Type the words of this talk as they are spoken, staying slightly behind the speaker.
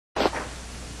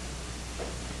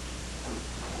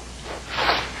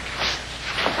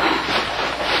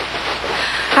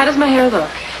How does my hair look?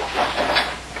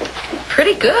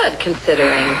 Pretty good,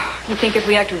 considering. You think if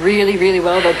we act really, really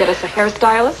well, they'll get us a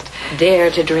hairstylist? Dare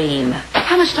to dream.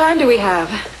 How much time do we have?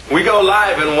 We go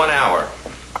live in 1 hour.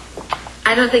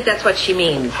 I don't think that's what she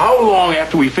means. How long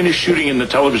after we finish shooting in the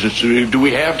television studio do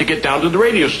we have to get down to the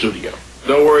radio studio?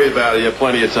 Don't worry about it. You have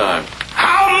plenty of time.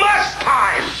 How much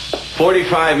time?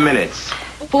 45 minutes.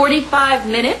 45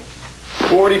 minutes?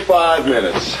 45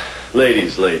 minutes.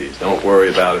 Ladies, don't worry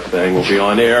about a thing. We'll be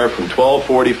on air from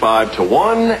 12:45 to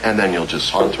 1, and then you'll just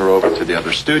saunter over to the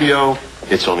other studio.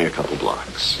 It's only a couple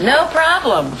blocks. No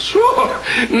problem. Sure.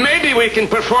 Maybe we can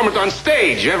perform it on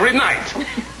stage every night.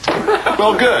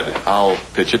 Well, good. I'll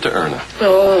pitch it to Erna.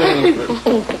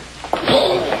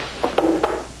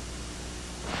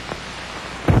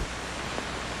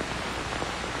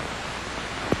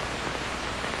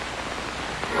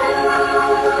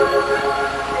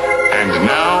 And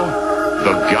now,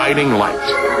 the guiding light.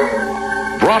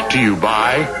 Brought to you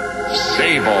by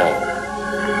Save All.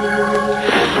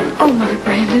 Oh, Mother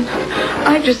Brandon,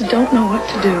 I just don't know what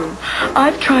to do.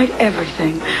 I've tried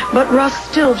everything, but Russ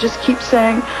still just keeps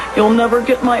saying, "You'll never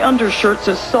get my undershirts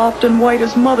as soft and white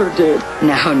as Mother did."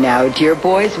 Now, dear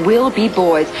boys will be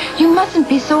boys. You mustn't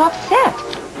be so upset.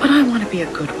 But I want to be a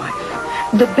good wife,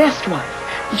 the best wife,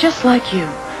 just like you.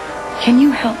 Can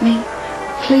you help me,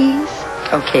 please?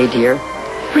 Okay, dear.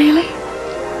 Really?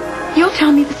 You'll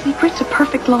tell me the secret to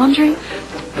perfect laundry?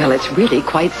 Well, it's really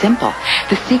quite simple.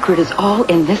 The secret is all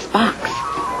in this box.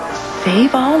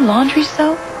 Save All laundry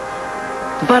soap?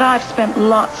 But I've spent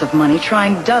lots of money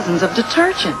trying dozens of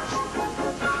detergents.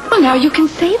 Well, now you can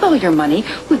save all your money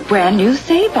with brand new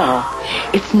Save All.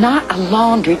 It's not a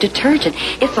laundry detergent.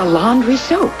 It's a laundry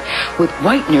soap with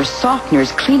whiteners,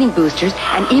 softeners, cleaning boosters,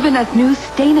 and even a new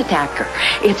stain attacker.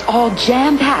 It's all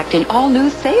jam-packed in all new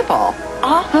Save All.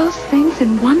 All those things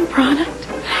in one product?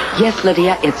 Yes,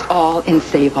 Lydia, it's all in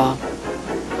Save All.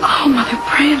 Oh, Mother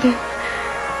Brandon.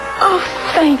 Oh,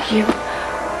 thank you.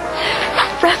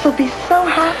 Russ will be so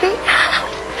happy.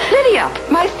 Lydia,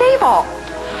 my Save All.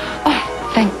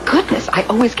 Oh, thank goodness. I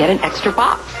always get an extra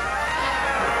box.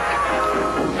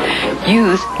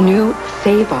 Use new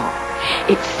Save All.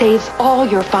 It saves all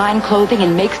your fine clothing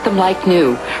and makes them like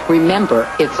new. Remember,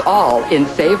 it's all in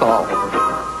Save All.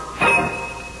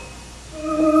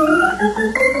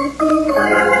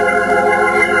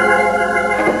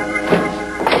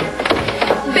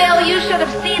 Bill, you should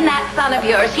have seen that son of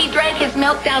yours. He drank his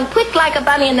milk down quick like a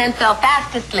bunny and then fell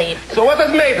fast asleep. So what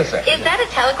does Maida say? Is that a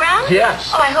telegram?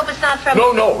 Yes. Oh, I hope it's not from...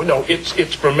 No,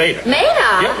 it's for Maida.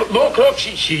 Maida? Yeah, look,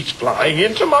 she's flying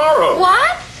in tomorrow.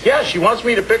 What? Yeah, she wants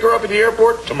me to pick her up at the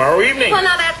airport tomorrow evening. Well,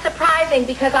 now that's surprising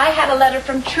because I had a letter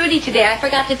from Trudy today. I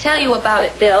forgot to tell you about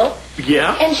it, Bill.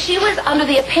 Yeah? And she was under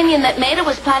the opinion that Maida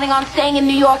was planning on staying in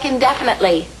New York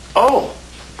indefinitely. Oh.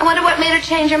 I wonder what made her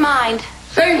change her mind.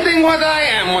 Same thing what I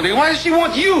am wondering. Why does she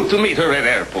want you to meet her at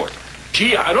airport?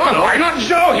 Gee, I don't know. Why not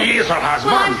Joe? He is her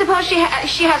husband. Well, I suppose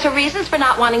she has her reasons for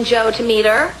not wanting Joe to meet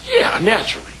her. Yeah,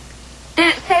 naturally.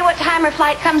 Did it say what time her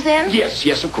flight comes in?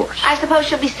 Yes, of course. I suppose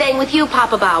she'll be staying with you,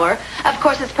 Papa Bauer. Of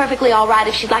course, it's perfectly all right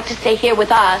if she'd like to stay here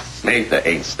with us. Maida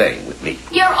ain't staying with me.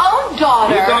 Your own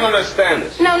daughter. You don't understand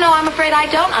this. No, I'm afraid I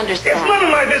don't understand. It's none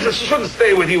of my business. She shouldn't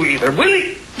stay with you either.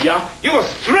 Willie? Yeah? You go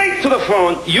straight to the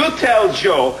phone. You tell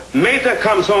Joe Maida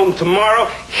comes home tomorrow.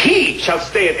 He shall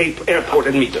stay at airport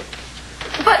and meet her.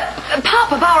 But,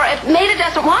 Papa Bauer, if Maida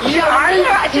doesn't want you, I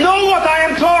know what I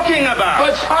am talking about.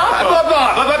 But, Papa.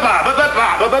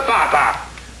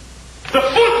 The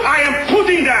foot I am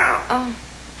putting down. Oh.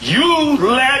 You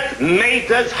let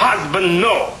Maida's husband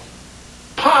know.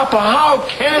 Papa, how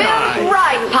can Bill's I?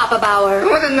 right, Papa Bauer.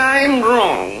 Well, then I'm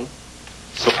wrong.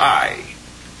 So I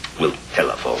will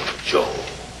telephone Joe.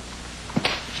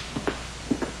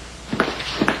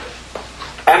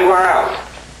 And we're out.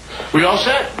 We all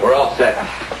set? We're all set.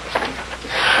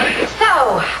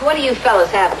 So, what do you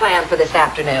fellas have planned for this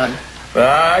afternoon?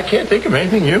 I can't think of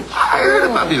anything new. I heard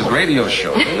about these radio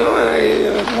shows. You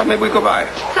know, maybe we go by.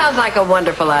 Sounds like a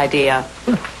wonderful idea.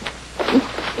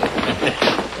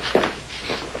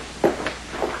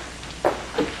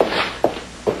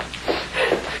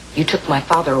 You took my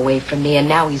father away from me, and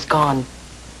now he's gone.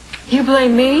 You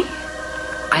blame me?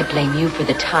 I blame you for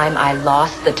the time I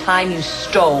lost, the time you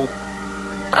stole.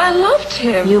 I loved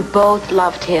him. You both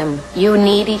loved him. You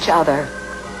need each other.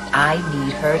 I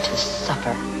need her to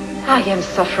suffer. I am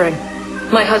suffering.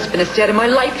 My husband is dead, and my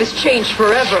life has changed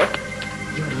forever.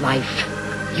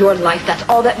 Your life, that's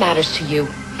all that matters to you.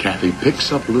 Kathy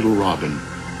picks up little Robin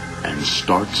and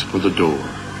starts for the door.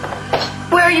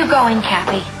 Where are you going,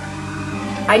 Kathy?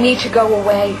 I need to go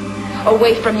away.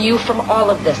 Away from you, from all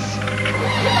of this.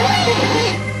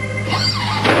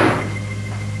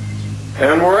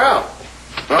 And we're out.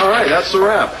 All right, that's the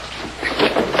wrap.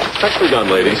 Nicely done,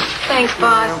 ladies. Thanks,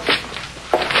 boss.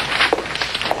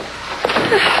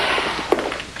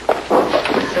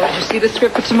 So did you see the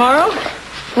script for tomorrow?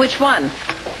 Which one?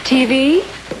 TV?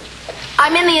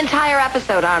 I'm in the entire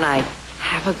episode, aren't I?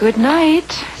 Have a good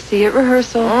night. See you at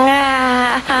rehearsal.